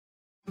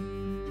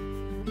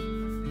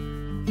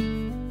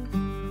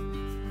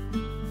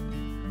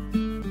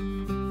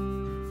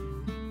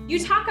You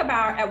talk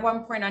about at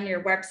one point on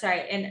your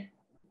website and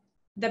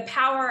the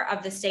power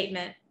of the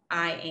statement,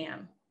 I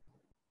am.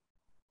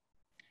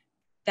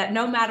 That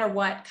no matter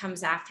what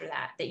comes after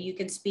that, that you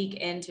can speak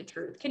into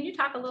truth. Can you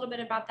talk a little bit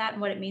about that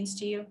and what it means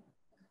to you?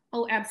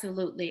 Oh,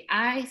 absolutely.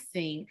 I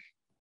think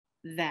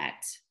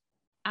that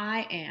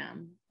I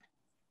am,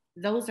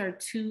 those are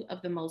two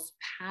of the most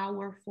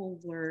powerful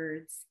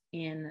words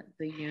in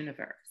the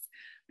universe,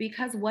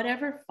 because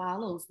whatever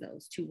follows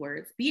those two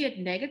words, be it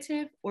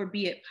negative or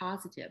be it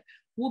positive,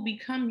 will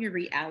become your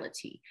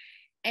reality.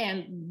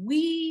 And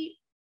we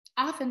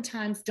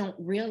oftentimes don't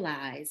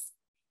realize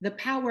the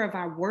power of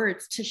our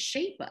words to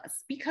shape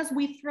us because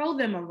we throw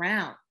them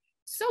around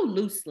so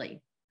loosely.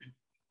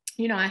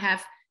 You know, I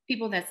have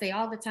people that say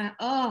all the time,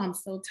 oh, I'm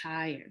so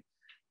tired.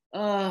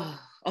 Oh,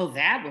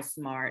 that was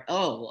smart.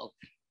 Oh, well,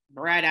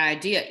 bright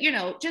idea. You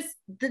know, just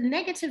the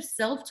negative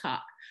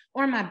self-talk,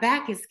 or my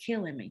back is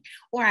killing me,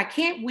 or I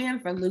can't win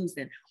for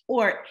losing,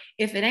 or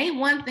if it ain't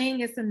one thing,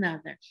 it's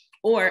another,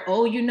 or,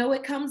 oh, you know,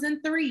 it comes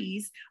in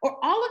threes, or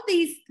all of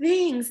these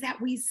things that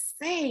we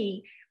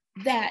say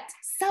that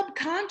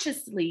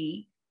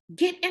subconsciously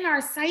get in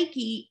our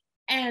psyche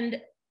and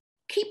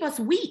keep us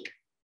weak.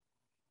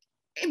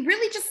 It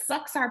really just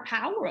sucks our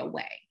power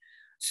away.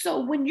 So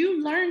when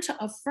you learn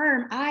to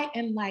affirm, I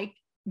am like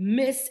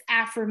Miss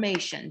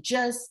Affirmation,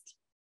 just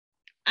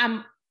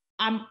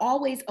I'm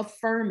always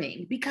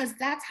affirming, because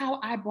that's how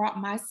I brought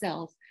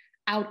myself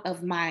out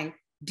of my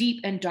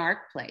deep and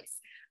dark place.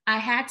 I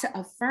had to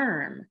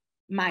affirm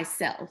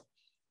myself,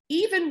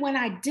 even when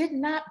I did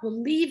not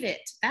believe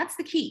it. That's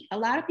the key. A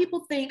lot of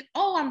people think,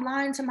 oh, I'm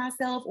lying to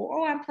myself, or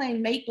oh, I'm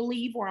playing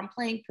make-believe, or I'm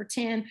playing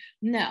pretend.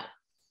 No.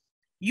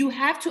 You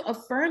have to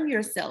affirm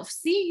yourself,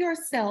 see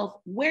yourself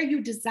where you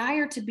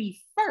desire to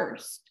be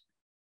first,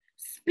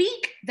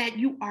 speak that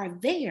you are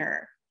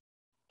there.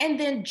 And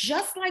then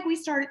just like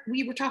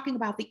we were talking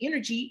about the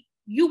energy,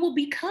 you will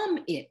become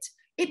it.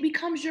 It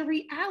becomes your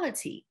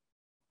reality.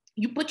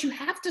 But you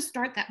have to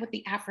start that with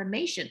the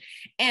affirmation.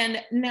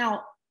 And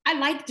now I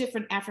like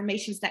different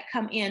affirmations that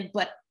come in,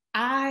 but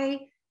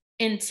I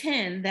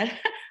intend that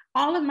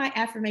all of my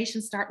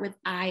affirmations start with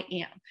I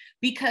am,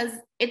 because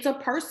it's a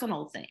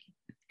personal thing.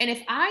 And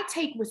if I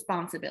take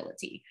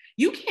responsibility,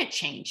 you can't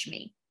change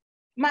me.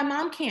 My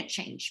mom can't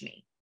change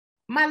me.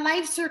 My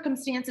life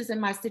circumstances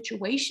and my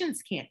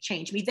situations can't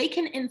change me. They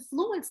can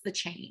influence the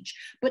change,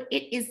 but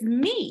it is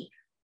me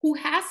who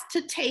has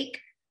to take,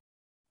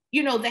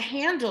 you know, the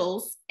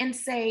handles and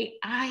say,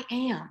 I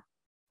am.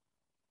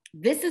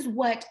 This is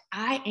what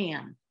I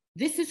am.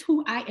 This is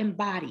who I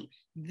embody.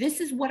 This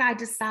is what I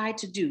decide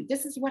to do.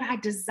 This is what I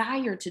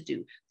desire to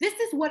do. This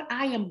is what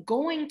I am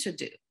going to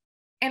do.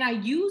 And I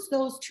use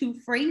those two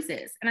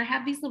phrases. And I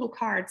have these little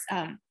cards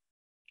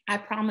I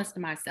promised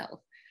myself,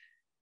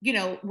 you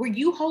know, where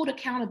you hold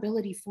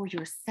accountability for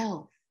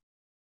yourself.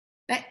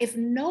 That if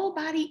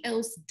nobody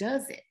else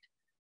does it,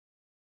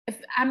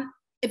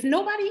 if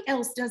nobody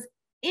else does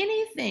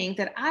anything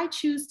that I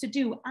choose to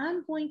do,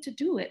 I'm going to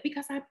do it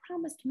because I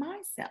promised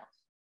myself.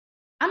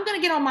 I'm going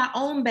to get on my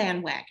own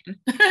bandwagon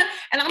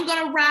and I'm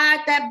going to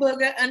ride that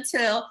booger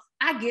until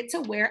I get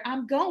to where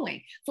I'm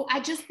going. So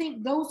I just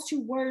think those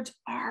two words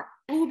are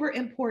uber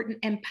important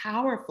and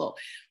powerful.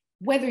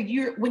 When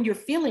you're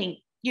feeling,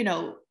 you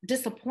know,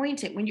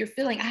 disappointed, when you're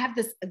feeling, I have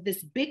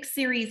this big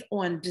series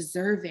on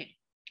deserving.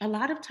 A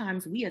lot of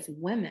times we as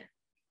women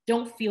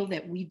don't feel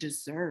that we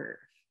deserve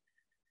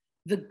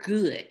the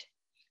good.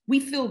 We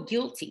feel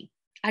guilty.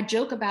 I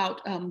joke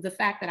about the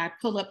fact that I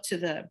pull up to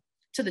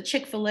the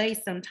Chick-fil-A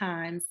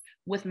sometimes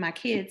with my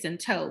kids in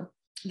tow.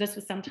 This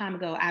was some time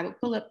ago. I would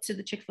pull up to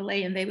the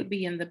Chick-fil-A and they would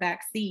be in the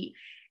back seat,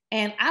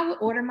 and I would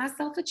order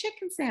myself a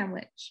chicken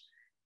sandwich,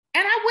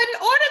 and I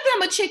wouldn't order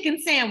them a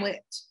chicken sandwich.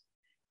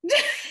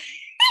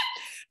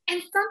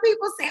 And some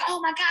people say,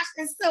 oh my gosh,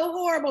 that's so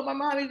horrible. My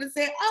mom even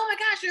said, oh my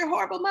gosh, you're a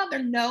horrible mother.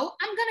 No,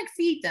 I'm going to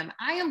feed them.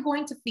 I am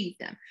going to feed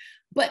them.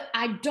 But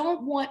I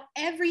don't want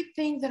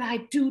everything that I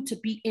do to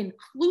be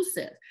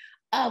inclusive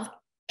of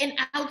an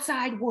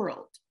outside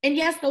world. And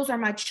yes, those are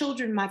my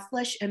children, my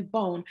flesh and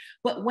bone.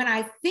 But when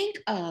I think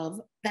of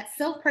that,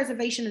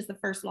 self-preservation is the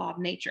first law of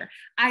nature.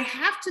 I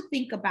have to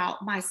think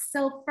about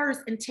myself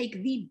first and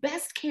take the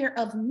best care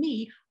of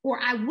me, or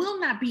I will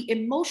not be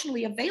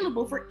emotionally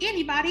available for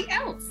anybody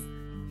else.